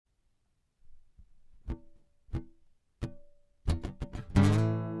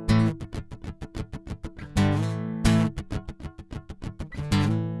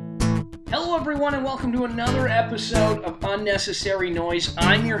Hello, everyone, and welcome to another episode of Unnecessary Noise.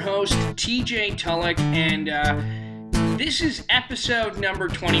 I'm your host, TJ Tulloch, and this is episode number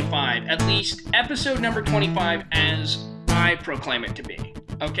 25. At least episode number 25 as I proclaim it to be.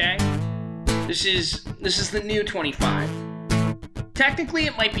 Okay? This is the new 25. Technically,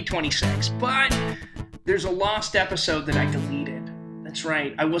 it might be 26, but there's a lost episode that I deleted. That's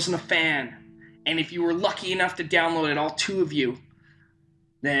right, I wasn't a fan. And if you were lucky enough to download it, all two of you,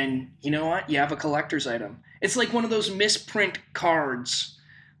 then you know what? You have a collector's item. It's like one of those misprint cards,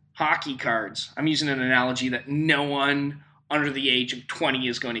 hockey cards. I'm using an analogy that no one under the age of 20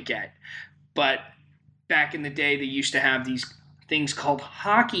 is going to get. But back in the day, they used to have these things called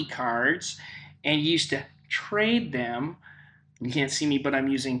hockey cards, and you used to trade them. You can't see me, but I'm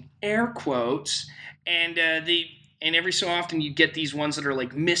using air quotes. And every so often you'd get these ones that are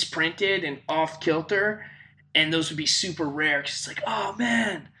like misprinted and off kilter. And those would be super rare because it's like, oh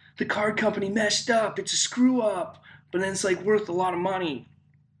man, the card company messed up. It's a screw up. But then it's like worth a lot of money.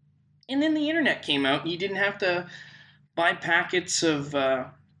 And then the internet came out and you didn't have to buy packets of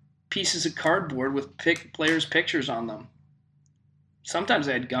pieces of cardboard with players' pictures on them. Sometimes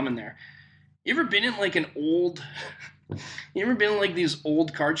I had gum in there. You ever been in like these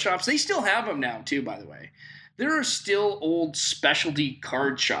old card shops? They still have them now too, by the way. There are still old specialty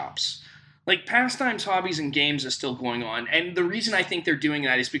card shops. Like Pastimes, Hobbies, and Games is still going on. And the reason I think they're doing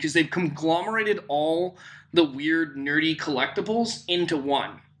that is because they've conglomerated all the weird, nerdy collectibles into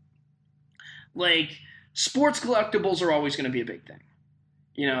one. Like, sports collectibles are always going to be a big thing.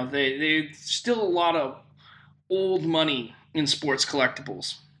 You know, there's still a lot of old money in sports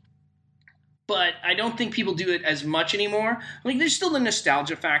collectibles. But I don't think people do it as much anymore. Like, there's still the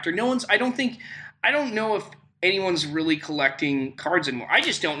nostalgia factor. I don't know if anyone's really collecting cards anymore. I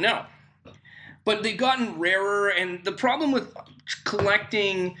just don't know. But they've gotten rarer, and the problem with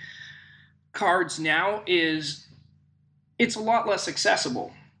collecting cards now is it's a lot less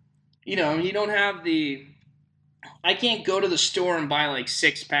accessible. You know, you don't have I can't go to the store and buy like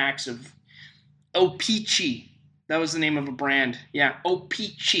 6 packs of O-Pee-Chee. That was the name of a brand. Yeah,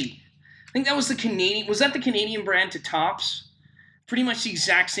 O-Pee-Chee. I think that was the Canadian brand to Topps? Pretty much the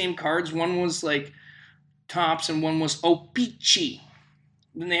exact same cards. One was like Topps and one was O-Pee-Chee.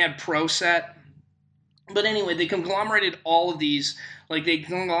 Then they had Pro Set. But anyway, they conglomerated all of these. Like, they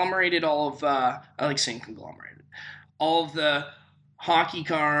conglomerated all of, I like saying conglomerated, all of the hockey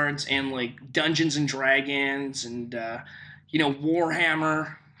cards and, like, Dungeons and Dragons and,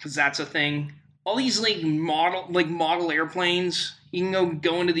 Warhammer, because that's a thing. All these, model airplanes. You can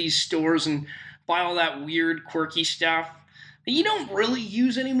go into these stores and buy all that weird, quirky stuff that you don't really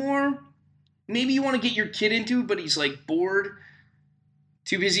use anymore. Maybe you want to get your kid into it, but he's, like, bored.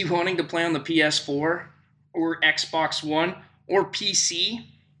 Too busy wanting to play on the PS4 or Xbox One or PC.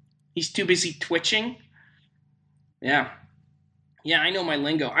 He's too busy twitching. Yeah, I know my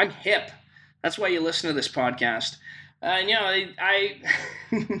lingo. I'm hip. That's why you listen to this podcast. I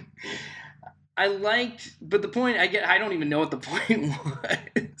liked, but the point I don't even know what the point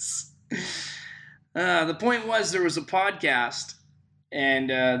was. The point was there was a podcast and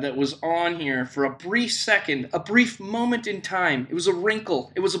that was on here for a brief second, a brief moment in time. It was a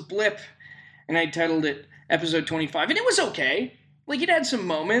wrinkle. It was a blip. And I titled it Episode 25. And it was okay. Like, it had some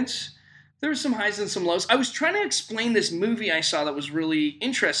moments. There were some highs and some lows. I was trying to explain this movie I saw that was really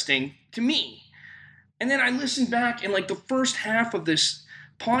interesting to me. And then I listened back, and, like, the first half of this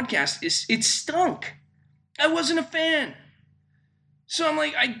podcast, it stunk. I wasn't a fan. So I'm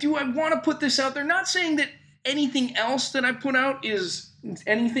like, I want to put this out there. Not saying that anything else that I put out is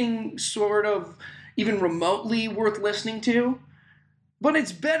anything sort of even remotely worth listening to, but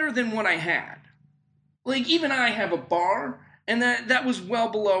it's better than what I had. Like, even I have a bar, and that was well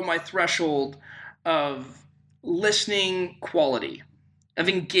below my threshold of listening quality, of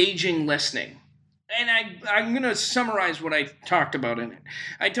engaging listening. And I'm going to summarize what I talked about in it.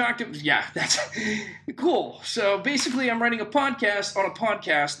 That's cool. So basically, I'm writing a podcast on a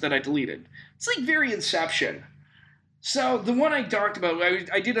podcast that I deleted. It's like very Inception. So the one I talked about,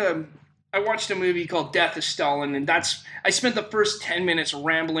 I watched a movie called Death of Stalin, and I spent the first 10 minutes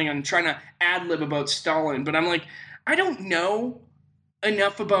rambling and trying to ad-lib about Stalin, but I'm like, I don't know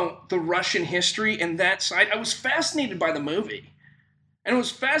enough about the Russian history and that side. I was fascinated by the movie, and I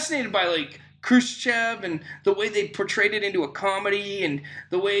was fascinated by, like, Khrushchev and the way they portrayed it into a comedy and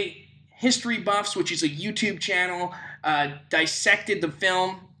the way History Buffs, which is a YouTube channel, dissected the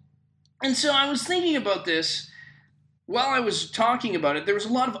film. And so I was thinking about this while I was talking about it. There was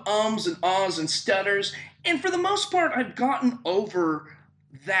a lot of ums and ahs and stutters, and for the most part, I've gotten over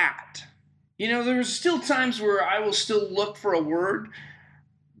that. You know, there's still times where I will still look for a word,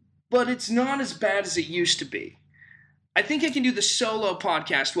 but it's not as bad as it used to be. I think I can do the solo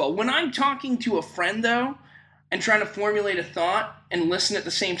podcast well. When I'm talking to a friend, though, and trying to formulate a thought and listen at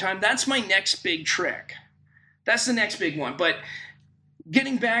the same time, that's my next big trick. That's the next big one. But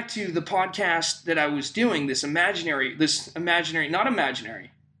getting back to the podcast that I was doing, the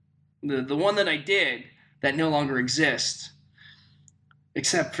one that I did that no longer exists,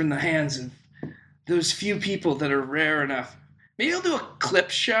 except from the hands of those few people that are rare enough. Maybe I'll do a clip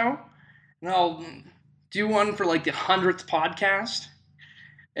show, and I'll do one for like the 100th podcast,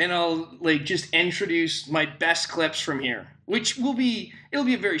 and I'll like just introduce my best clips from here, it'll be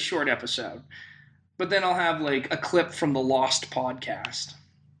a very short episode, but then I'll have like a clip from the Lost podcast,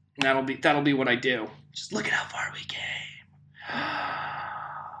 and that'll be what I do. Just look at how far we came.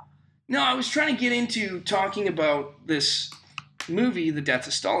 No, I was trying to get into talking about this movie, The Death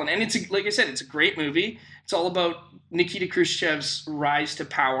of Stalin, and like I said, it's a great movie. It's all about Nikita Khrushchev's rise to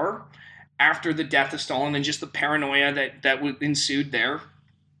power after the death of Stalin and just the paranoia that ensued there.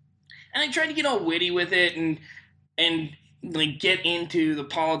 And I tried to get all witty with it and like get into the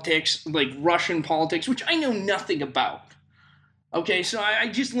politics, like Russian politics, which I know nothing about. Okay, so I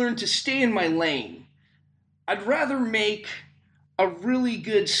just learned to stay in my lane. I'd rather make a really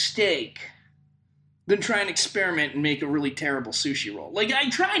good steak than try and experiment and make a really terrible sushi roll. Like, I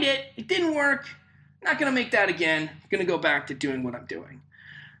tried it. It didn't work. Not going to make that again. Going to go back to doing what I'm doing.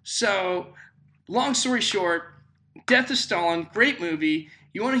 So, long story short, Death of Stalin, great movie.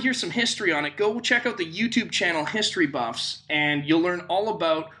 You want to hear some history on it, go check out the YouTube channel History Buffs, and you'll learn all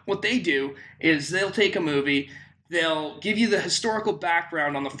about what they do is they'll take a movie, they'll give you the historical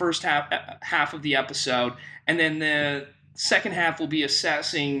background on the first half of the episode, and then the second half will be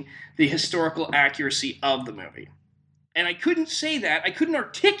assessing the historical accuracy of the movie. And I couldn't say that, I couldn't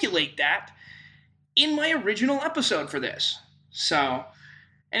articulate that in my original episode for this. So,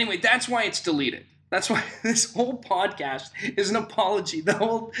 anyway, that's why it's deleted. That's why this whole podcast is an apology. The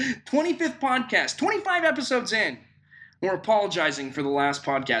whole 25th podcast, 25 episodes in, we're apologizing for the last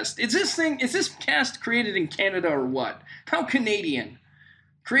podcast. Is this cast created in Canada or what? How Canadian?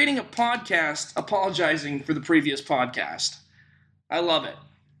 Creating a podcast, apologizing for the previous podcast. I love it.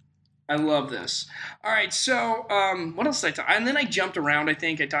 I love this. All right, so what else did I talk? And then I jumped around, I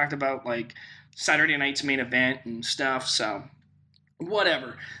think. I talked about, like, Saturday night's main event and stuff, so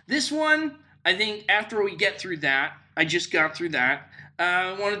whatever. This one, I think after we get through that, I just got through that,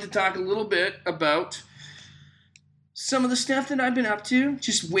 I wanted to talk a little bit about some of the stuff that I've been up to,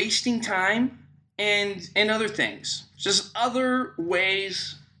 just wasting time and other things. Just other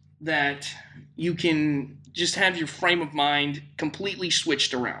ways that you can just have your frame of mind completely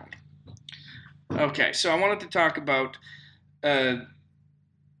switched around. Okay, so I wanted to talk about the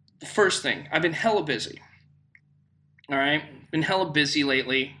first thing. I've been hella busy. All right? Been hella busy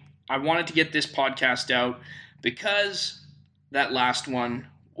lately. I wanted to get this podcast out because that last one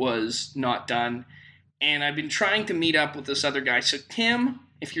was not done. And I've been trying to meet up with this other guy. So, Tim,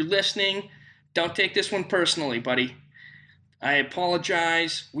 if you're listening, don't take this one personally, buddy. I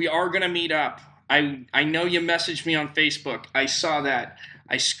apologize. We are going to meet up. I know you messaged me on Facebook. I saw that.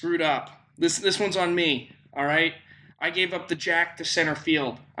 I screwed up. This one's on me, all right? I gave up the jack to center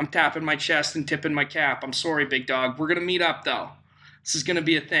field. I'm tapping my chest and tipping my cap. I'm sorry, big dog. We're going to meet up, though. This is going to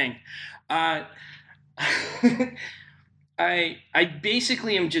be a thing. I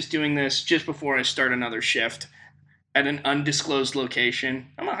basically am just doing this just before I start another shift at an undisclosed location.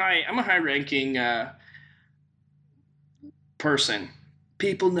 I'm a high-ranking person.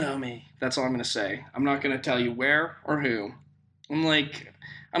 People know me. That's all I'm going to say. I'm not going to tell you where or who. I'm like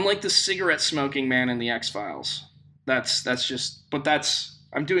the cigarette smoking man in the X-Files.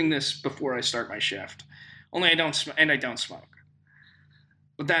 I'm doing this before I start my shift. Only I don't smoke.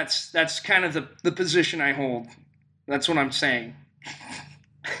 But that's kind of the position I hold. That's what I'm saying.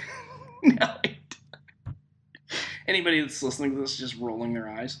 No, anybody that's listening to this is just rolling their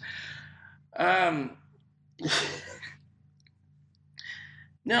eyes.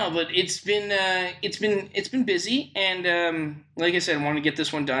 No, but it's been busy, and like I said, I want to get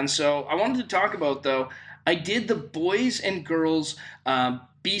this one done. So I wanted to talk about, though, I did the boys and girls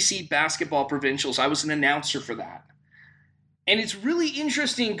BC basketball provincials. I was an announcer for that, and it's really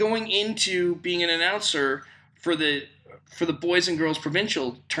interesting going into being an announcer for the boys and girls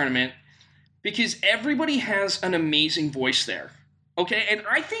provincial tournament because everybody has an amazing voice there. Okay, and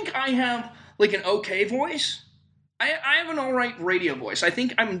I think I have like an okay voice. I have an all right radio voice. I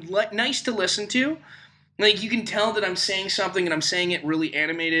think I'm nice to listen to. Like, you can tell that I'm saying something and I'm saying it really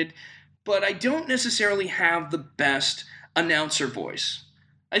animated, but I don't necessarily have the best announcer voice.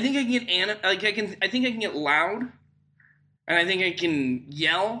 I think I can get I think I can get loud, and I think I can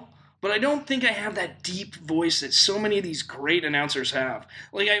yell, but I don't think I have that deep voice that so many of these great announcers have.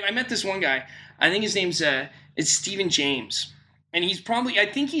 Like I met this one guy. I think his name's it's Stephen James, and he's probably I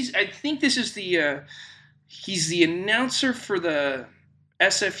think this is the he's the announcer for the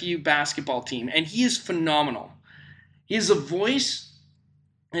SFU basketball team, and he is phenomenal. He has a voice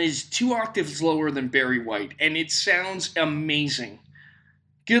that is 2 octaves lower than Barry White, and it sounds amazing.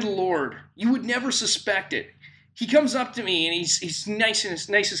 Good Lord, you would never suspect it. He comes up to me and he's nice and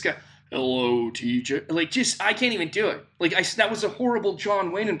nicest guy. Hello, TJ. Like, just I can't even do it. Like, that was a horrible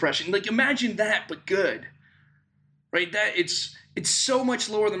John Wayne impression. Like, imagine that, but good. Right? That it's so much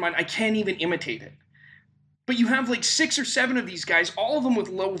lower than mine. I can't even imitate it. But you have like 6 or 7 of these guys, all of them with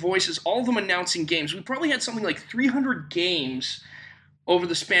low voices, all of them announcing games. We probably had something like 300 games over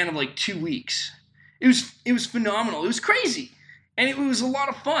the span of like 2 weeks. It was phenomenal. It was crazy. And it was a lot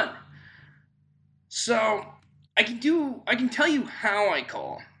of fun. So I can tell you how I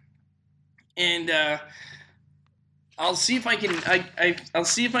call. And I'll see if I can I'll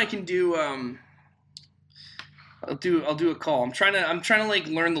see if I can do I'll do a call. I'm trying to like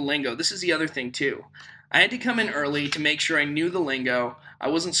learn the lingo. This is the other thing too. I had to come in early to make sure I knew the lingo. I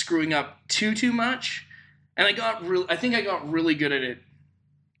wasn't screwing up too much, and I think I got really good at it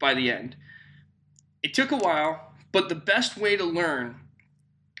by the end. It took a while, but the best way to learn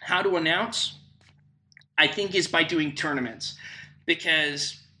how to announce, I think, is by doing tournaments,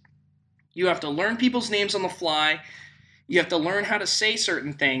 because you have to learn people's names on the fly. You have to learn how to say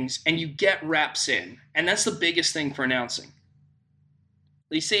certain things, and you get reps in, and that's the biggest thing for announcing.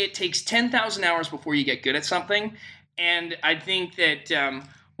 They say it takes 10,000 hours before you get good at something, and I think that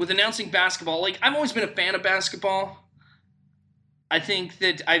with announcing basketball, like, I've always been a fan of basketball. I think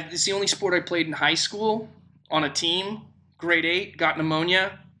that it's the only sport I played in high school on a team, grade 8, got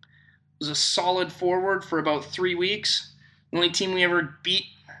pneumonia, was a solid forward for about 3 weeks. The only team we ever beat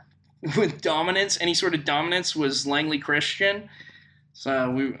with dominance, any sort of dominance, was Langley Christian. So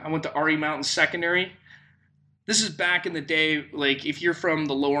I went to RE Mountain Secondary. This is back in the day, like, if you're from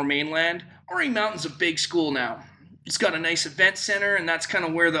the Lower Mainland, RE Mountain's a big school now. It's got a nice event center, and that's kind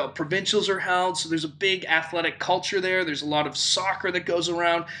of where the provincials are held, so there's a big athletic culture there. There's a lot of soccer that goes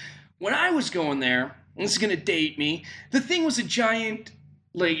around. When I was going there, and this is going to date me, the thing was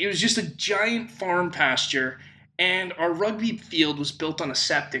it was just a giant farm pasture, and our rugby field was built on a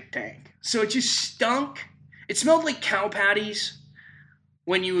septic tank. So it just stunk. It smelled like cow patties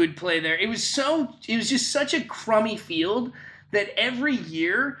when you would play there. It was just such a crummy field that every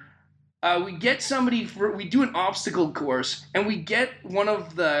year we get somebody we do an obstacle course, and we get one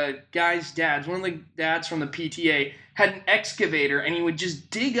of the guys' dads, one of the dads from the PTA had an excavator, and he would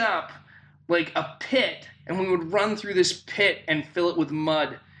just dig up like a pit, and we would run through this pit and fill it with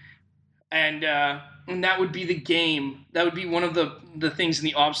mud. And that would be the game. That would be one of the things in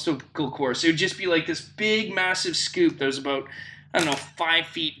the obstacle course. It would just be like this big, massive scoop that was about, 5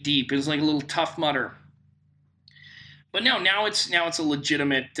 feet deep. It was like a little Tough Mudder. But now it's a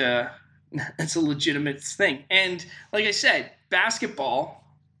legitimate it's a legitimate thing. And like I said, basketball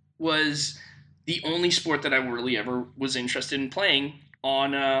was the only sport that I really ever was interested in playing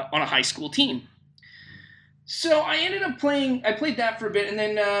on a high school team. So I ended up I played that for a bit, and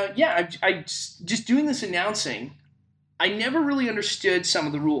then, I just doing this announcing, I never really understood some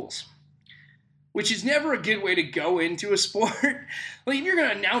of the rules, which is never a good way to go into a sport. Like, if you're going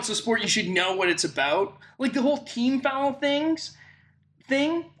to announce a sport, you should know what it's about. Like, the whole team foul thing,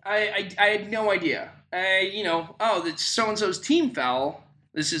 I had no idea. That's so-and-so's team foul.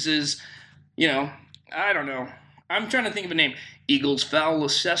 This is his, I don't know. I'm trying to think of a name. Eagles foul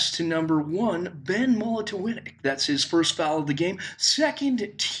assessed to number 1, Ben Molotowinick. That's his first foul of the game. Second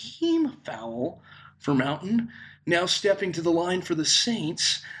team foul for Mountain. Now stepping to the line for the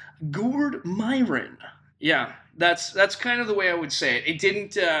Saints, Gord Myron. Yeah, that's kind of the way I would say it. It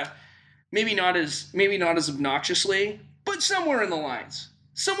didn't, maybe not as obnoxiously, but somewhere in the lines.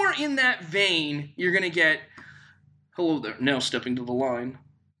 Somewhere in that vein, you're going to get, hello there, now stepping to the line.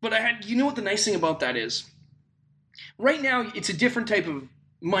 But you know what the nice thing about that is? Right now, it's a different type of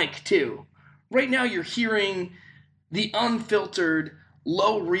mic, too. Right now, you're hearing the unfiltered,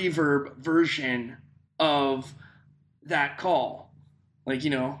 low reverb version of that call. Like,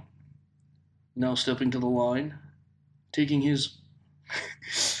 now stepping to the line,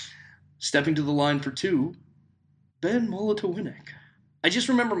 stepping to the line for 2, Ben Molotowinick. I just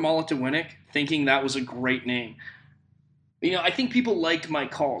remember Molotowinick thinking that was a great name. I think people liked my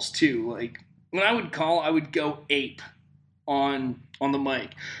calls, too. Like, when I would call, I would go ape on the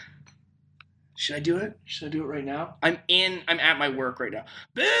mic. Should I do it? Should I do it right now? I'm at my work right now.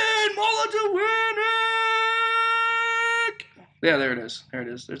 Ben Molotowinick! Yeah, there it is. There it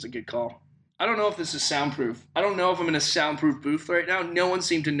is. There's a good call. I don't know if this is soundproof. I don't know if I'm in a soundproof booth right now. No one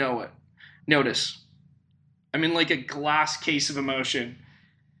seemed to know it. Notice. I'm in like a glass case of emotion.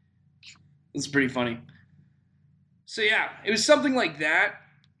 It's pretty funny. So yeah, it was something like that.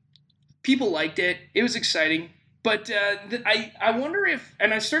 People liked it. It was exciting. But I wonder if,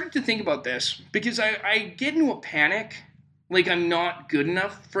 and I started to think about this because I get into a panic, like I'm not good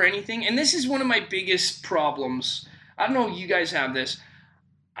enough for anything. And this is one of my biggest problems. I don't know if you guys have this.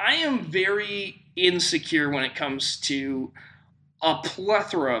 I am very insecure when it comes to a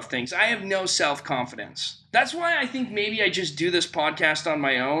plethora of things. I have no self-confidence. That's why I think maybe I just do this podcast on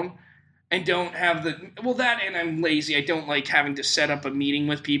my own and don't have that, and I'm lazy. I don't like having to set up a meeting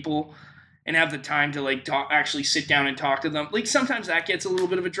with people and have the time to like actually sit down and talk to them. Like sometimes that gets a little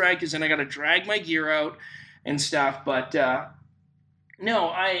bit of a drag because then I got to drag my gear out and stuff. But no,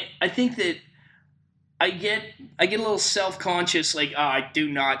 I think that I get a little self-conscious, like, oh, I do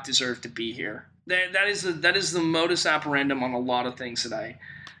not deserve to be here. That is the modus operandum on a lot of things that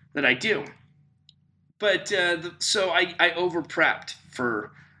I do. But so I over prepped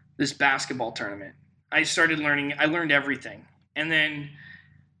for this basketball tournament. I learned everything, and then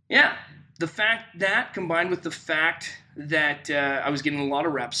yeah, the fact that combined with the fact that I was getting a lot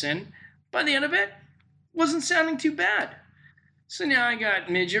of reps in, by the end of it, wasn't sounding too bad. So now I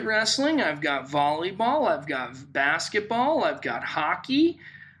got midget wrestling, I've got volleyball, I've got basketball, I've got hockey,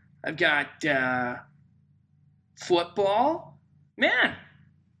 I've got football. Man,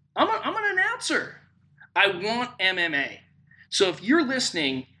 I'm an announcer. I want MMA. So if you're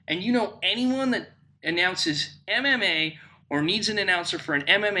listening and you know anyone that announces MMA or needs an announcer for an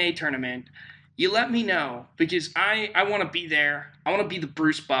MMA tournament, you let me know because I want to be there. I want to be the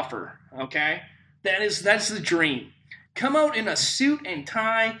Bruce Buffer, okay? That's the dream. Come out in a suit and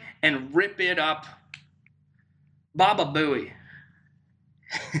tie and rip it up. Baba Booey.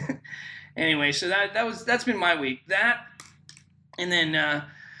 Anyway, so that's been my week. That and then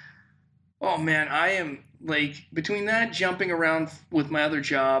oh man, I am like between that jumping around with my other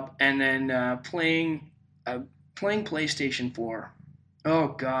job and then playing PlayStation 4. Oh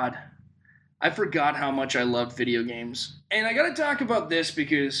god. I forgot how much I loved video games. And I got to talk about this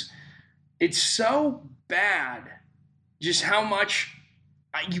because it's so bad just how much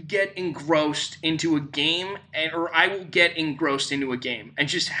you get engrossed into a game, or I will get engrossed into a game, and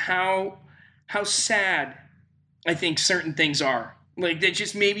just how sad I think certain things are. Like, that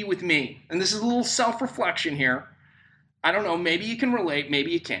just maybe with me. And this is a little self-reflection here. I don't know, maybe you can relate, maybe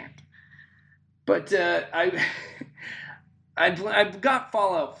you can't. But I've got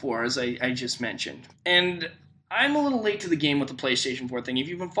Fallout 4, as I just mentioned. And I'm a little late to the game with the PlayStation 4 thing. If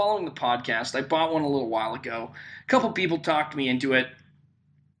you've been following the podcast, I bought one a little while ago. A couple people talked me into it.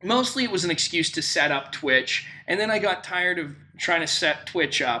 Mostly it was an excuse to set up Twitch, and then I got tired of trying to set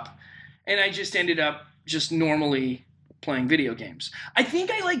Twitch up, and I just ended up just normally playing video games. I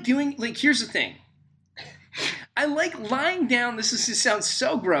think I like doing, like, here's the thing. I like lying down, this sounds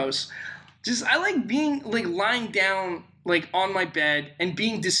so gross, I like being, like, lying down, like, on my bed and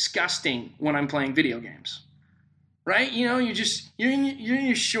being disgusting when I'm playing video games. Right? You know, you're in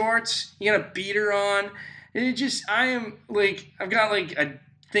your shorts, you got a beater on, and I've got like a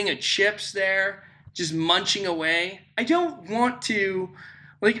thing of chips there, just munching away. I don't want to,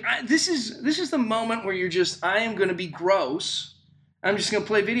 this is the moment where I am going to be gross. I'm just going to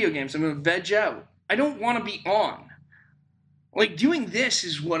play video games. I'm going to veg out. I don't want to be on. Like, doing this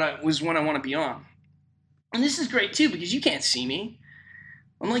is what I want to be on. And this is great too because you can't see me.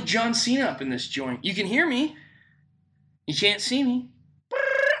 I'm like John Cena up in this joint. You can hear me. You can't see me.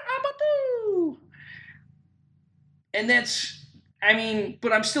 And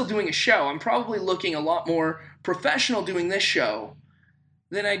but I'm still doing a show. I'm probably looking a lot more professional doing this show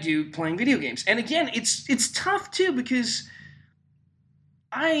than I do playing video games. And again, it's tough too because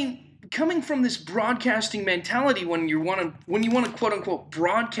coming from this broadcasting mentality when you want to quote unquote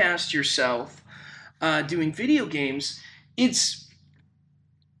broadcast yourself doing video games, it's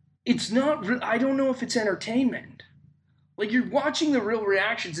not. I don't know if it's entertainment. Like, you're watching the real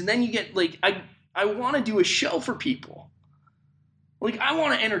reactions, and then you get, like, I want to do a show for people. Like, I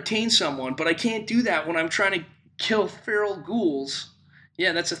want to entertain someone, but I can't do that when I'm trying to kill feral ghouls.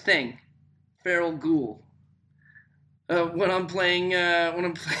 Yeah, that's a thing. Feral ghoul. When I'm playing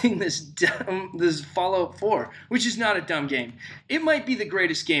this Fallout 4, which is not a dumb game. It might be the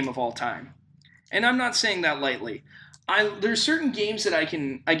greatest game of all time. And I'm not saying that lightly. There's certain games that I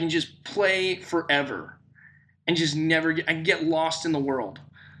can just play forever. And just never I can get lost in the world.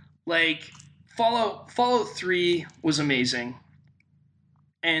 Like, Fallout 3 was amazing.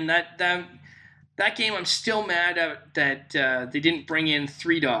 And that That game, I'm still mad at that they didn't bring in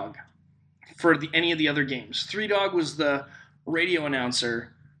Three Dog for any of the other games. Three Dog was the radio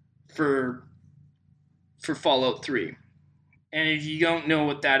announcer for Fallout 3. And if you don't know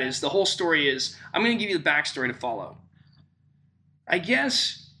what that is, the whole story is, I'm going to give you the backstory to Fallout. I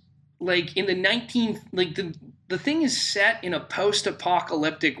guess, like, in the thing is set in a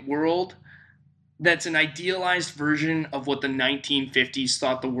post-apocalyptic world that's an idealized version of what the 1950s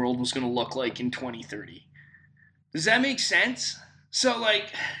thought the world was going to look like in 2030. Does that make sense? So,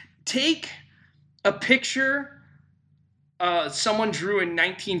 like, take a picture someone drew in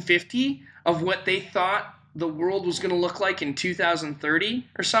 1950 of what they thought the world was going to look like in 2030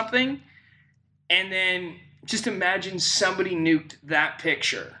 or something, and then just imagine somebody nuked that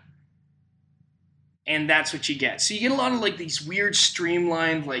picture. And that's what you get. So you get a lot of like these weird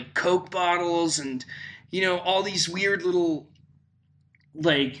streamlined like Coke bottles and, you know, all these weird little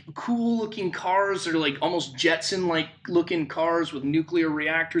like cool looking cars that are like almost Jetson like looking cars with nuclear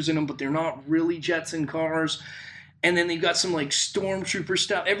reactors in them, but they're not really Jetson cars. And then they've got some like stormtrooper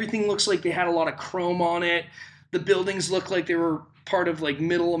stuff. Everything looks like they had a lot of chrome on it. The buildings look like they were part of like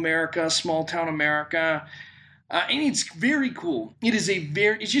middle America, small town America. And it's very cool.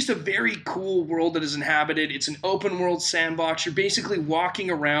 It's just a very cool world that is inhabited. It's an open world sandbox. You're basically walking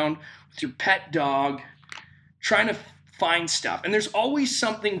around with your pet dog, trying to find stuff. And there's always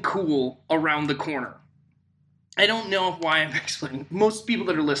something cool around the corner. I don't know why I'm explaining. Most people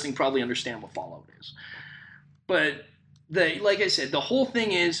that are listening probably understand what Fallout is. But like I said, the whole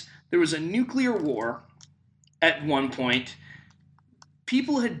thing is there was a nuclear war at one point.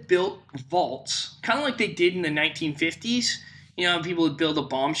 People had built vaults, kind of like they did in the 1950s. You know, people would build a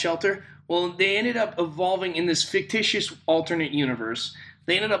bomb shelter. Well, they ended up evolving in this fictitious alternate universe.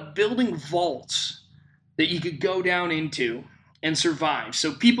 They ended up building vaults that you could go down into and survive.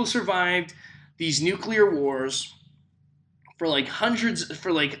 So people survived these nuclear wars for like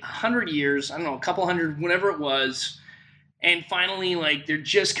 100 years. I don't know, a couple hundred, whatever it was. And finally, like, they're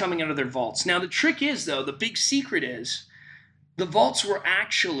just coming out of their vaults. Now, the trick is, though, the big secret is, the vaults were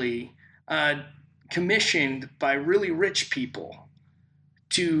actually commissioned by really rich people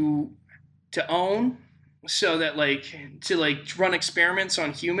to own, so that to run experiments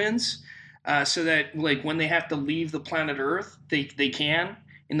on humans, so that like when they have to leave the planet Earth, they can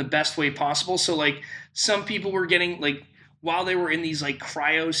in the best way possible. So like some people were getting like while they were in these like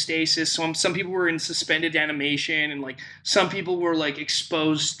cryostasis, some people were in suspended animation, and like some people were like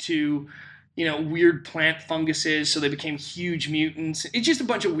exposed to, you know, weird plant funguses, so they became huge mutants. It's just a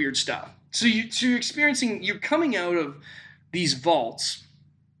bunch of weird stuff. So you're coming out of these vaults,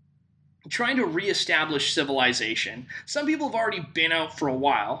 trying to reestablish civilization. Some people have already been out for a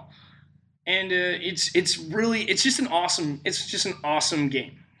while, and it's just an awesome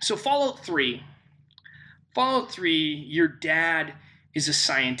game. So Fallout 3, your dad is a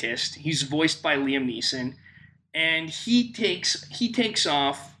scientist. He's voiced by Liam Neeson, and he takes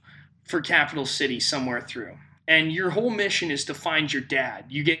off for Capital City somewhere through. And your whole mission is to find your dad.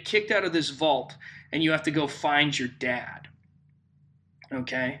 You get kicked out of this vault, and you have to go find your dad.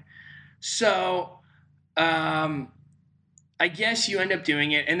 Okay? So, I guess you end up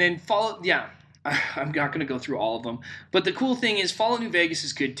doing it, and then Fallout, yeah, I'm not going to go through all of them. But the cool thing is Fallout New Vegas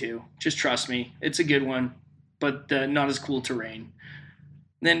is good too. Just trust me. It's a good one, but not as cool terrain.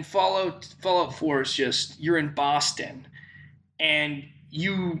 Then Fallout 4 is just, you're in Boston, and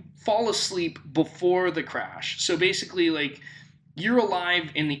you fall asleep before the crash. So basically, like, you're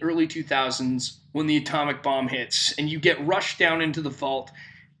alive in the early 2000s when the atomic bomb hits, and you get rushed down into the vault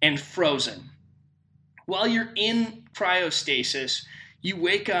and frozen. While you're in cryostasis, you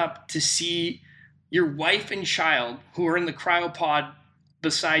wake up to see your wife and child, who are in the cryopod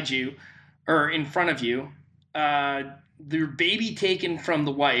beside you, or in front of you, their baby taken from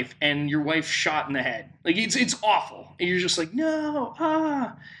the wife, and your wife shot in the head. Like, it's awful. And you're just like, no,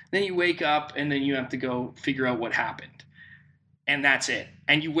 Then you wake up, and then you have to go figure out what happened. And that's it.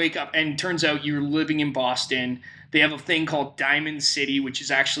 And you wake up, and it turns out you're living in Boston. They have a thing called Diamond City, which is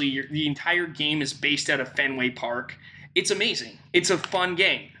actually, the entire game is based out of Fenway Park. It's amazing. It's a fun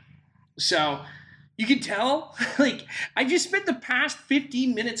game. So you can tell, like, I just spent the past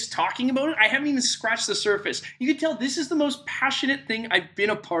 15 minutes talking about it. I haven't even scratched the surface. You can tell this is the most passionate thing I've been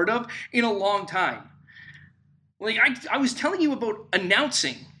a part of in a long time. Like, I was telling you about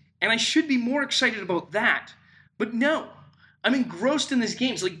announcing, and I should be more excited about that. But no, I'm engrossed in this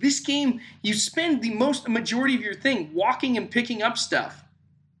game. It's like, this game, you spend the majority of your thing walking and picking up stuff.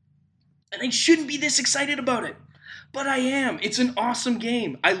 And I shouldn't be this excited about it. But I am. It's an awesome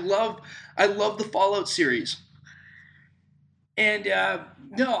game. I love the Fallout series. And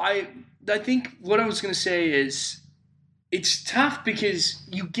I think what I was going to say is it's tough because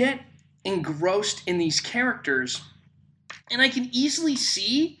you get engrossed in these characters, and I can easily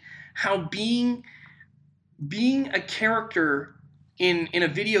see how being a character in a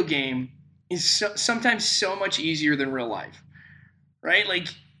video game is sometimes so much easier than real life, right? Like,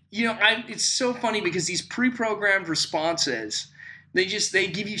 it's so funny because these pre-programmed responses, they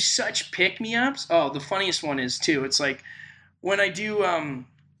give you such pick-me-ups. Oh, the funniest one is too. It's like when I do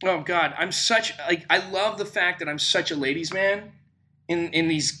oh god, I love the fact that I'm such a ladies' man in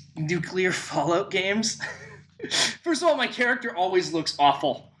these nuclear Fallout games. First of all, my character always looks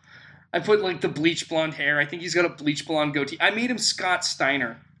awful. I put like the bleach blonde hair. I think he's got a bleach blonde goatee. I made him Scott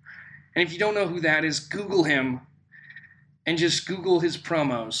Steiner. And if you don't know who that is, Google him and just Google his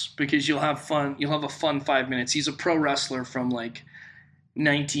promos because you'll have fun. You'll have a fun 5 minutes. He's a pro wrestler from like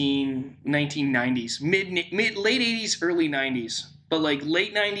 1990s, late 80s, early 90s. But like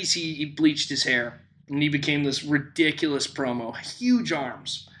late 90s, he bleached his hair and he became this ridiculous promo. Huge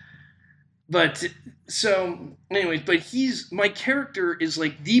arms. But so, anyways, my character is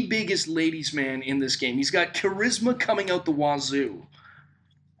like the biggest ladies' man in this game. He's got charisma coming out the wazoo.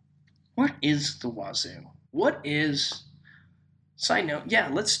 What is the wazoo? Side note, yeah,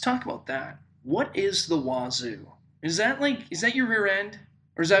 let's talk about that. What is the wazoo? Is that your rear end?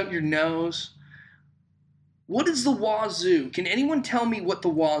 Or is that your nose? What is the wazoo? Can anyone tell me what the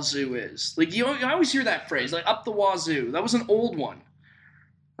wazoo is? Like, I always hear that phrase, like, up the wazoo. That was an old one,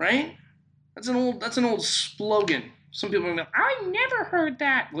 right? That's an old slogan. Some people are like, I never heard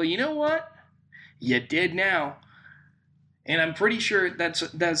that. Well, you know what? You did now. And I'm pretty sure that's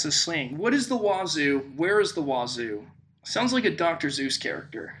a slang. What is the wazoo? Where is the wazoo? Sounds like a Dr. Zeus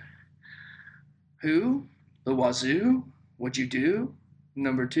character. Who? The wazoo? What'd you do?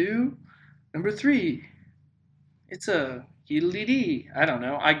 Number 2? Number 3? It's a heedly-dee. I don't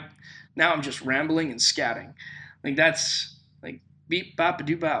know. Now I'm just rambling and scatting. Like that's like beep bop a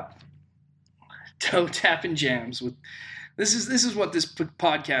doo bop. Toe tapping jams with this is what this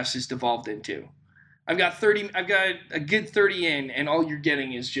podcast has devolved into. I've got a good 30 in, and all you're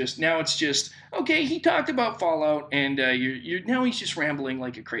getting is it's just okay, he talked about Fallout, and you're now he's just rambling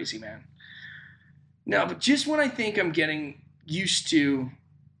like a crazy man. No, but just when I think I'm getting used to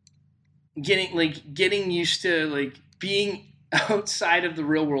being outside of the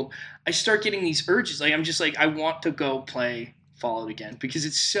real world, I start getting these urges. Like I'm just like I want to go play Fallout again because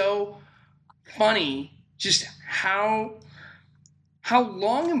it's so funny just how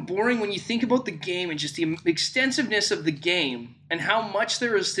long and boring when you think about the game and just the extensiveness of the game and how much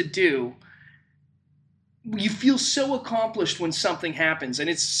there is to do. You feel so accomplished when something happens, and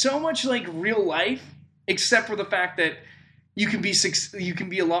it's so much like real life, except for the fact that you can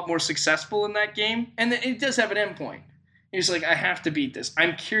be a lot more successful in that game, and it does have an endpoint. You're just like, I have to beat this.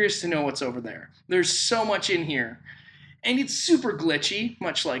 I'm curious to know what's over there. There's so much in here, and it's super glitchy,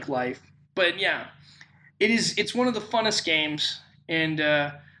 much like life. But yeah, it's one of the funnest games, and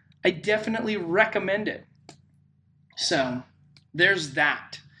I definitely recommend it. So there's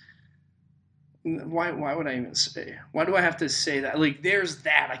that. Why would I even say? Why do I have to say that? Like, there's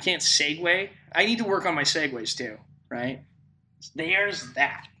that. I can't segue. I need to work on my segues too, right? There's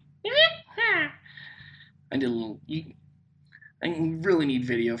that. I did a little. I really need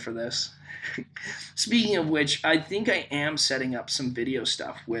video for this. Speaking of which, I think I am setting up some video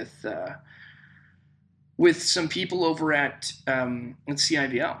stuff with some people over at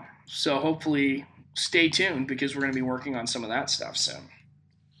CIVL. So hopefully stay tuned because we're going to be working on some of that stuff soon.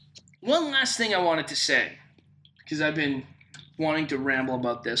 One last thing I wanted to say, because I've been wanting to ramble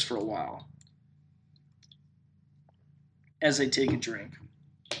about this for a while. As I take a drink,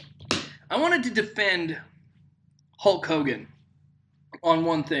 I wanted to defend Hulk Hogan on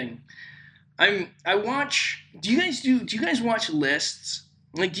one thing. Do you guys watch lists?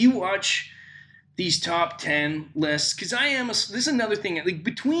 Like, do you watch these top 10 lists? Because this is another thing. Like,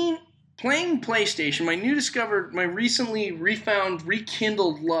 between playing PlayStation, my recently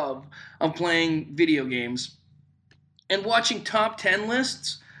rekindled love of playing video games, and watching top 10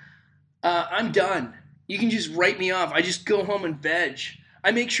 lists, I'm done. You can just write me off. I just go home and veg. I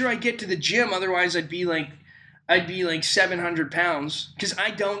make sure I get to the gym, otherwise I'd be like 700 pounds because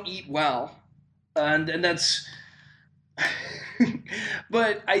I don't eat well, and that's.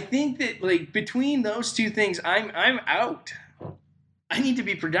 But I think that like between those two things, I'm out. I need to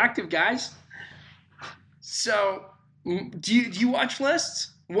be productive, guys. So, do you watch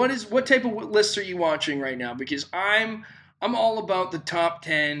lists? What type of lists are you watching right now? Because I'm all about the top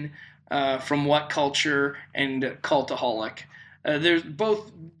 10 from What Culture and Cultaholic. There's both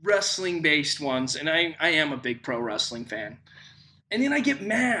wrestling based ones, and I am a big pro wrestling fan. And then I get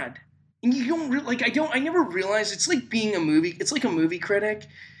mad And you don't I never realized it's like being a movie. It's like a movie critic.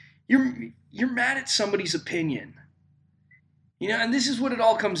 You're mad at somebody's opinion. And this is what it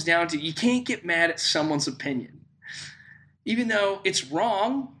all comes down to. You can't get mad at someone's opinion. Even though it's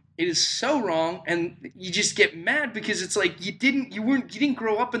wrong, it is so wrong, and you just get mad because it's like you didn't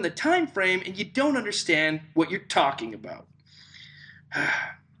grow up in the time frame and you don't understand what you're talking about.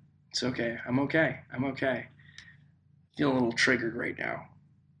 It's okay. I'm okay. Feel a little triggered right now.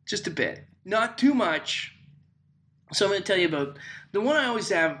 Just a bit. Not too much. So I'm going to tell you about the one I always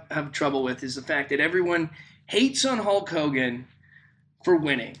have trouble with is the fact that everyone hates on Hulk Hogan for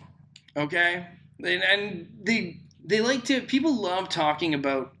winning. Okay? And people love talking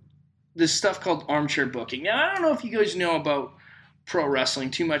about this stuff called armchair booking. Now, I don't know if you guys know about pro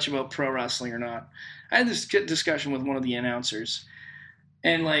wrestling, too much about pro wrestling or not. I had this discussion with one of the announcers,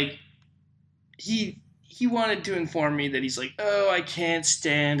 and he wanted to inform me that he's like, oh, I can't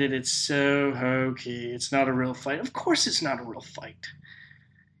stand it. It's so hokey. It's not a real fight. Of course it's not a real fight.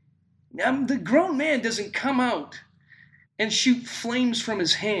 The grown man doesn't come out and shoot flames from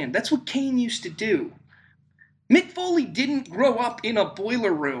his hand. That's what Kane used to do. Mick Foley didn't grow up in a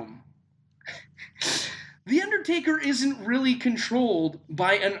boiler room. The Undertaker isn't really controlled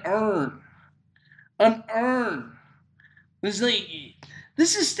by an urn. An urn.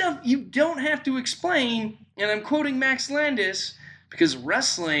 This is stuff you don't have to explain, and I'm quoting Max Landis, because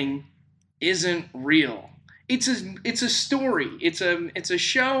wrestling isn't real. It's a story. It's a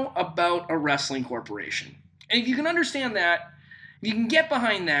show about a wrestling corporation. And if you can understand that, if you can get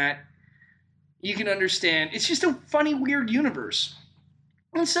behind that, you can understand. It's just a funny, weird universe.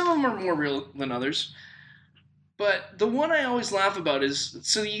 And some of them are more real than others. But the one I always laugh about is,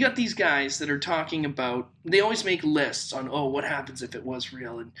 so you got these guys that are talking about, they always make lists on, what happens if it was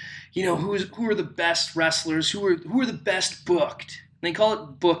real? And, who are the best wrestlers? Who are the best booked? And they call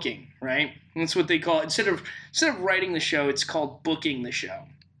it booking, right? And that's what they call it. Instead of writing the show, it's called booking the show.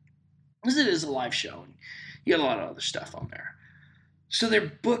 Because it is a live show. And you got a lot of other stuff on there. So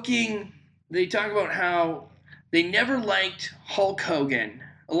they're booking, they talk about how they never liked Hulk Hogan.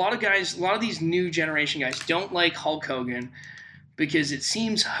 A lot of these new generation guys don't like Hulk Hogan because it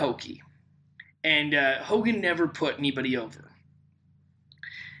seems hokey. And Hogan never put anybody over.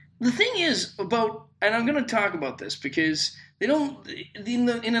 The thing is and I'm going to talk about this because they don't, in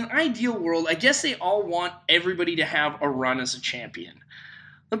an ideal world, I guess they all want everybody to have a run as a champion.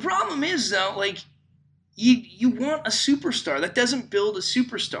 The problem is, though, you want a superstar. That doesn't build a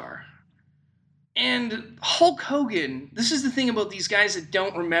superstar. And Hulk Hogan, this is the thing about these guys that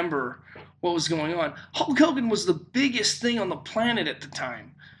don't remember what was going on. Hulk Hogan was the biggest thing on the planet at the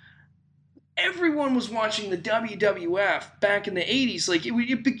time. Everyone was watching the WWF back in the 80s.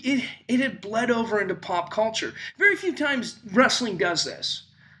 It had bled over into pop culture. Very few times wrestling does this.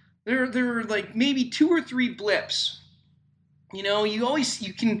 There are maybe 2 or 3 blips.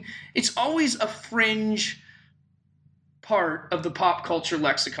 It's always a fringe part of the pop culture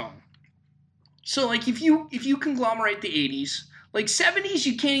lexicon. So, if you conglomerate the 80s, 70s,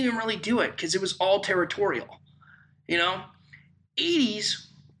 you can't even really do it because it was all territorial, 80s,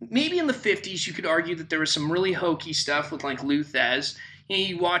 maybe in the 50s, you could argue that there was some really hokey stuff with, Lou Thesz.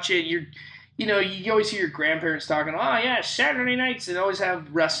 You watch it, you always hear your grandparents talking, oh, yeah, Saturday nights, they always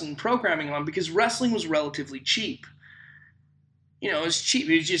have wrestling programming on because wrestling was relatively cheap. It was cheap.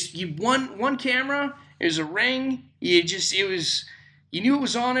 It was just, one camera, it was a ring, you knew it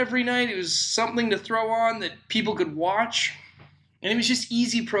was on every night. It was something to throw on that people could watch. And it was just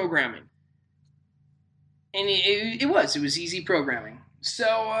easy programming. And it was easy programming.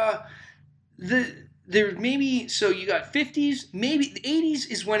 So you got 50s, maybe the 80s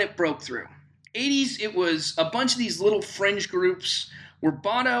is when it broke through. 80s, it was a bunch of these little fringe groups were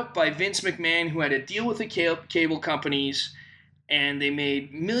bought out by Vince McMahon, who had to deal with the cable companies, and they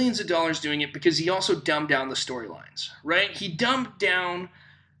made millions of dollars doing it because he also dumbed down the storylines, right? He dumbed down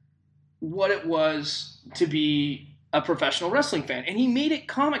what it was to be a professional wrestling fan, and he made it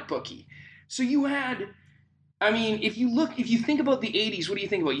comic booky. So you had, if you think about the 80s, what do you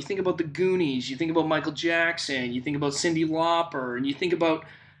think about? You think about the Goonies, you think about Michael Jackson, you think about Cyndi Lauper, and you think about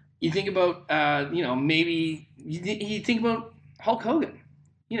maybe you think about Hulk Hogan,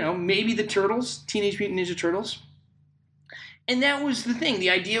 maybe the Turtles, Teenage Mutant Ninja Turtles. And that was the thing.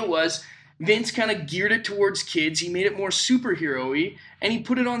 The idea was Vince kind of geared it towards kids. He made it more superhero-y, and he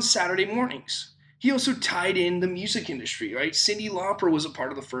put it on Saturday mornings. He also tied in the music industry, right? Cyndi Lauper was a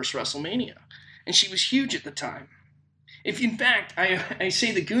part of the first WrestleMania, and she was huge at the time. In fact, I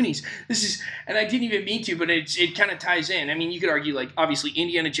say the Goonies. And I didn't even mean to, but it kind of ties in. You could argue, obviously,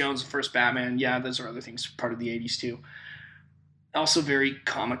 Indiana Jones, the first Batman. Yeah, those are other things, part of the 80s, too. Also very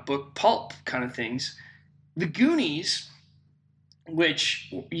comic book pulp kind of things. The Goonies,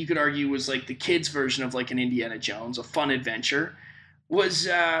 which you could argue was like the kids' version of like an Indiana Jones, a fun adventure, was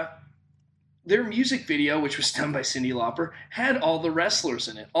their music video, which was done by Cyndi Lauper, had all the wrestlers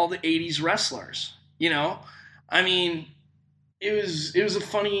in it, all the '80s wrestlers. You know, I mean, it was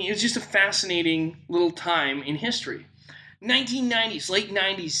just a fascinating little time in history. 1990s, late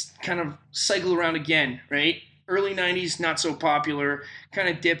 90s, kind of cycle around again, right? Early 90s, not so popular, kind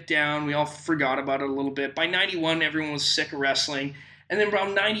of dipped down. We all forgot about it a little bit. By 91, everyone was sick of wrestling. And then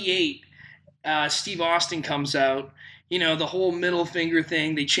around 98, Steve Austin comes out. You know, the whole middle finger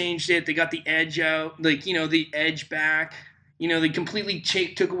thing, they changed it. They got the edge out, like, you know, the edge back. You know, they completely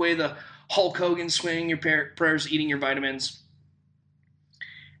took away the Hulk Hogan swinging your prayers, eating your vitamins.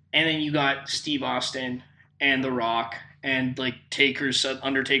 And then you got Steve Austin and The Rock and like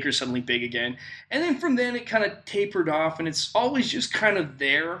Undertaker suddenly big again. And then from then it kind of tapered off, and it's always just kind of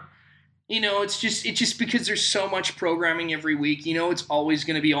there. You know, it's just because there's so much programming every week. You know, it's always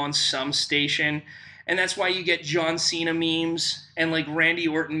going to be on some station. And that's why you get John Cena memes and like Randy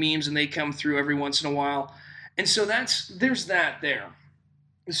Orton memes, and they come through every once in a while. And so there's that there.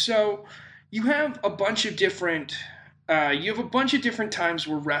 So you have a bunch of different times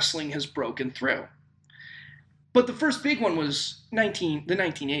where wrestling has broken through. But the first big one was the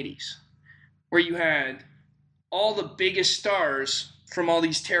 1980s, where you had all the biggest stars from all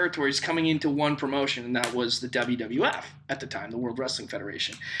these territories coming into one promotion, and that was the WWF at the time, the World Wrestling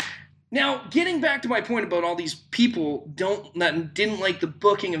Federation. Now, getting back to my point about all these people that didn't like the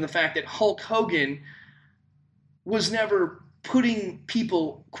booking of the fact that Hulk Hogan was never putting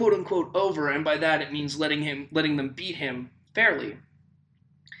people, quote unquote, over, and by that it means letting them beat him fairly.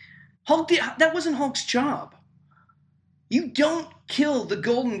 That wasn't Hulk's job. You don't kill the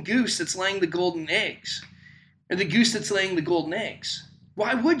golden goose that's laying the golden eggs, or the goose that's laying the golden eggs.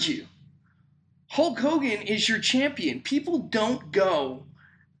 Why would you? Hulk Hogan is your champion. People don't go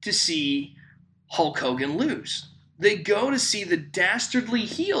to see Hulk Hogan lose. They go to see the dastardly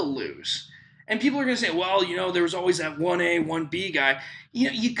heel lose. And people are going to say, well, you know, there was always that 1A, 1B guy. You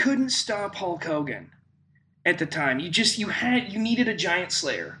know, you couldn't stop Hulk Hogan at the time. You needed a giant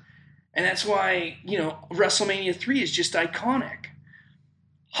slayer. And that's why, you know, WrestleMania 3 is just iconic.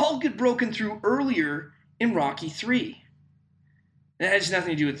 Hulk had broken through earlier in Rocky 3. That has nothing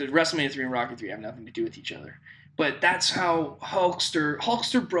to do with the WrestleMania 3 and Rocky 3 have nothing to do with each other. But that's how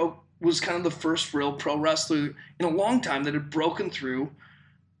Hulkster was kind of the first real pro wrestler in a long time that had broken through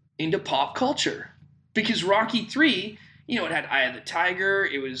into pop culture. Because Rocky 3, you know, it had Eye of the Tiger,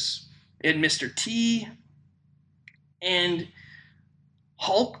 it had Mr. T, and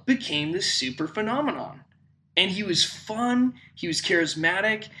Hulk became this super phenomenon. And he was fun, he was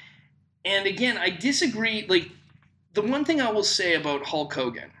charismatic, and again, I disagree, like, the one thing I will say about Hulk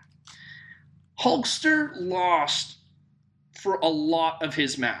Hogan, Hulkster lost for a lot of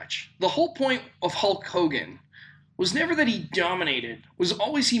his match. The whole point of Hulk Hogan was never that he dominated, was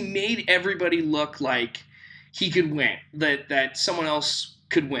always he made everybody look like he could win, that someone else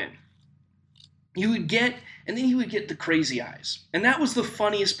could win. He would get the crazy eyes. And that was the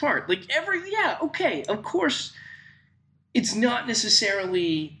funniest part. Like okay, of course, it's not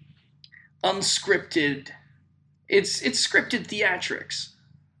necessarily unscripted. It's scripted theatrics.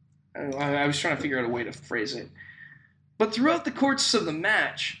 I was trying to figure out a way to phrase it. But throughout the course of the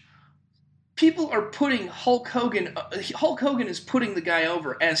match, people are putting Hulk Hogan is putting the guy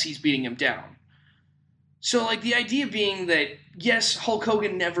over as he's beating him down. So, like, the idea being that, yes, Hulk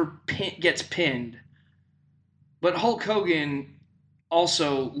Hogan never gets pinned, but Hulk Hogan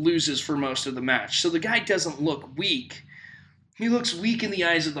also loses for most of the match. So the guy doesn't look weak. He looks weak in the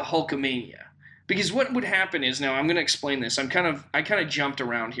eyes of the Hulkamania. Because what would happen is, now I'm going to explain this. I kind of jumped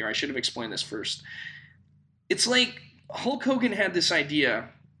around here. I should have explained this first. It's like Hulk Hogan had this idea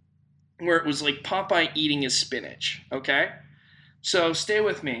where it was like Popeye eating his spinach, okay? So stay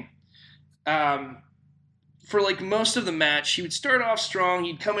with me. For like most of the match, he would start off strong.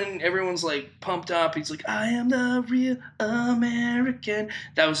 He'd come in, everyone's like pumped up. He's like, I am the real American.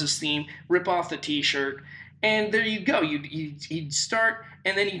 That was his theme. Rip off the t-shirt. And there you go. He'd start,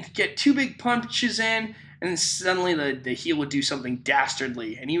 and then he'd get two big punches in, and then suddenly the heel would do something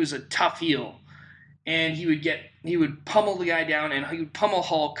dastardly. And he was a tough heel. And he would pummel the guy down, and he would pummel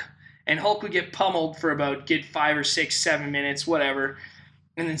Hulk. And Hulk would get pummeled for get 5 or 6, 7 minutes, whatever.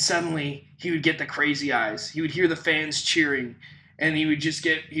 And then suddenly he would get the crazy eyes. He would hear the fans cheering, and he would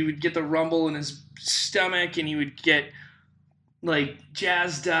get the rumble in his stomach, and he would get like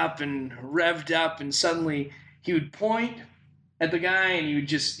jazzed up and revved up, and suddenly he would point at the guy, and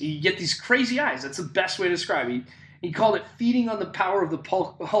he'd get these crazy eyes. That's the best way to describe it. He called it feeding on the power of the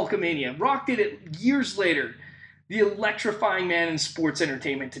Hulkamania. Rock did it years later. The electrifying man in sports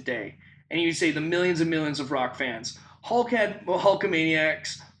entertainment today. And you would say the millions and millions of Rock fans. Hulk had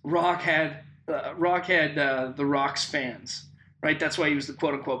Hulkamaniacs. Rock had the Rock's fans. Right? That's why he was the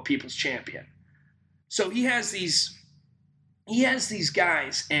quote-unquote people's champion. So he has these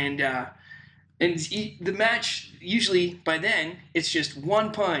guys, and the match, usually by then, it's just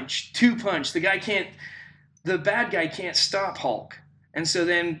one punch, two punch. The bad guy can't stop Hulk. And so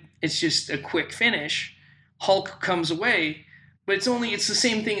then it's just a quick finish. Hulk comes away, but it's the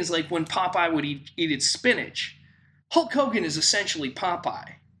same thing as like when Popeye would eat its spinach. Hulk Hogan is essentially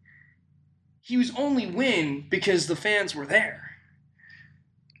Popeye. He was only win because the fans were there.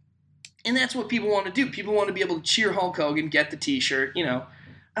 And that's what people want to do. People want to be able to cheer Hulk Hogan, get the t-shirt,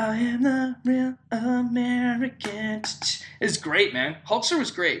 I am the real American. It's great, man. Hulkster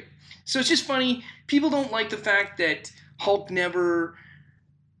was great. So it's just funny. People don't like the fact that Hulk never...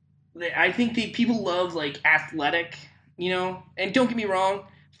 I think people love, like, athletic, And don't get me wrong,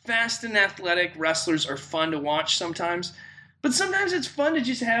 fast and athletic wrestlers are fun to watch sometimes. But sometimes it's fun to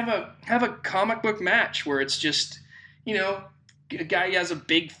just have a comic book match where it's just, a guy has a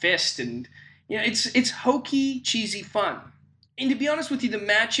big fist and, it's hokey, cheesy fun. And to be honest with you, the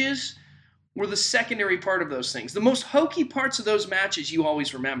matches were the secondary part of those things. The most hokey parts of those matches you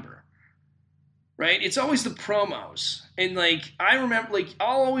always remember. Right? It's always the promos. And I'll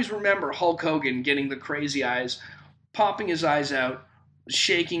always remember Hulk Hogan getting the crazy eyes, popping his eyes out,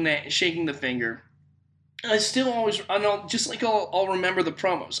 shaking the finger. And I'll remember the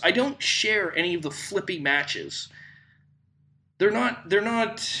promos. I don't share any of the flippy matches. They're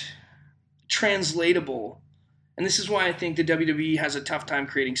not translatable. And this is why I think the WWE has a tough time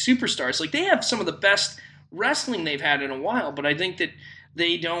creating superstars. Like, they have some of the best wrestling they've had in a while, but I think that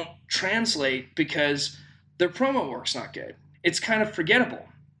they don't translate because their promo work's not good. It's kind of forgettable.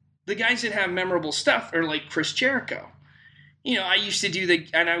 The guys that have memorable stuff are like Chris Jericho. I used to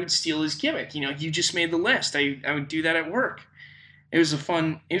and I would steal his gimmick. You just made the list. I would do that at work. It was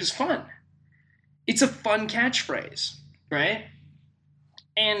fun. It's a fun catchphrase, right?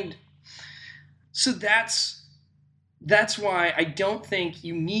 And so that's why I don't think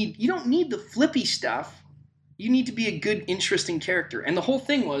you don't need the flippy stuff. You need to be a good, interesting character. And the whole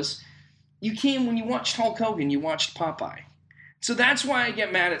thing was, when you watched Hulk Hogan, you watched Popeye. So that's why I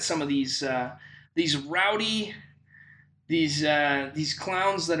get mad at some of these rowdy, these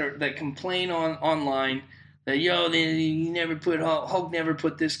clowns that complain online that Hulk never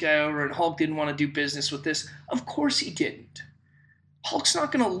put this guy over, and Hulk didn't want to do business with this. Of course he didn't. Hulk's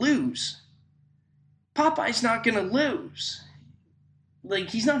not going to lose. Popeye's not going to lose.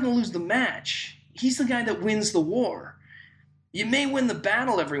 He's not going to lose the match. He's the guy that wins the war. You may win the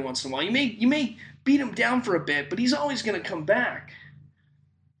battle every once in a while. You may beat him down for a bit, but he's always going to come back.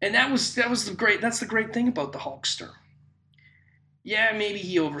 And that's the great thing about the Hulkster. Yeah, maybe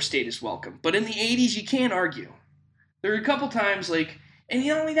he overstayed his welcome, but in the 80s you can't argue. There were a couple times and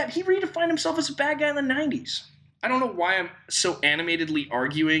not only that, he redefined himself as a bad guy in the 90s. I don't know why I'm so animatedly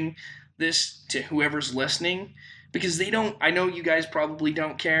arguing this to whoever's listening, because I know you guys probably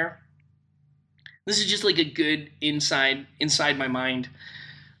don't care. This is just like a good inside my mind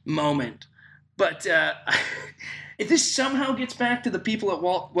moment. But if this somehow gets back to the people at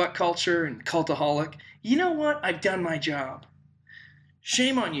What Culture and Cultaholic, you know what? I've done my job.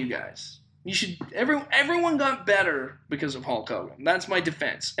 Shame on you guys. Everyone got better because of Hulk Hogan. That's my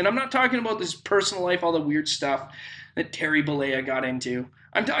defense. And I'm not talking about this personal life, all the weird stuff that Terry Bollea got into.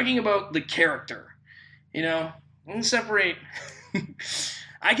 I'm talking about the character. I can separate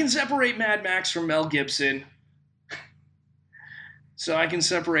Mad Max from Mel Gibson. So I can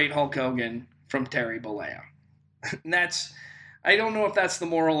separate Hulk Hogan from Terry Bollea. And I don't know if that's the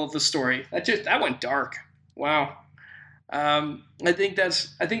moral of the story. That went dark. Wow. I think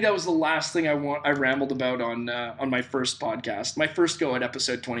that was the last thing I rambled about on my first podcast, my first go at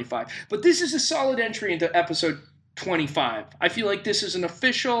episode 25. But this is a solid entry into episode 25. I feel like this is an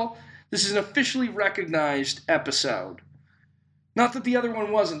officially recognized episode. Not that the other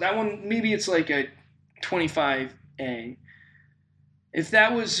one wasn't. That one, maybe it's like a 25A. If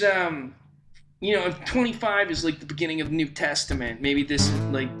that was, if 25 is like the beginning of the New Testament, maybe this is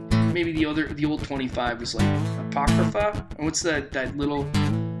like, maybe the old 25 was like Apocrypha. And what's that little,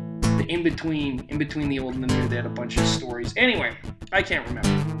 the in between the old and the new? They had a bunch of stories. Anyway, I can't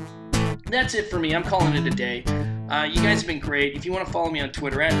remember. That's it for me. I'm calling it a day. You guys have been great. If you want to follow me on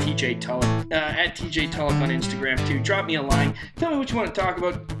Twitter, at TJ Tulloch, at TJ Tulloch on Instagram too, drop me a line. Tell me what you want to talk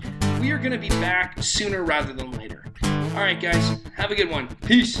about. We are going to be back sooner rather than later. All right, guys. Have a good one.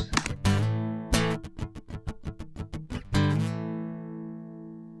 Peace.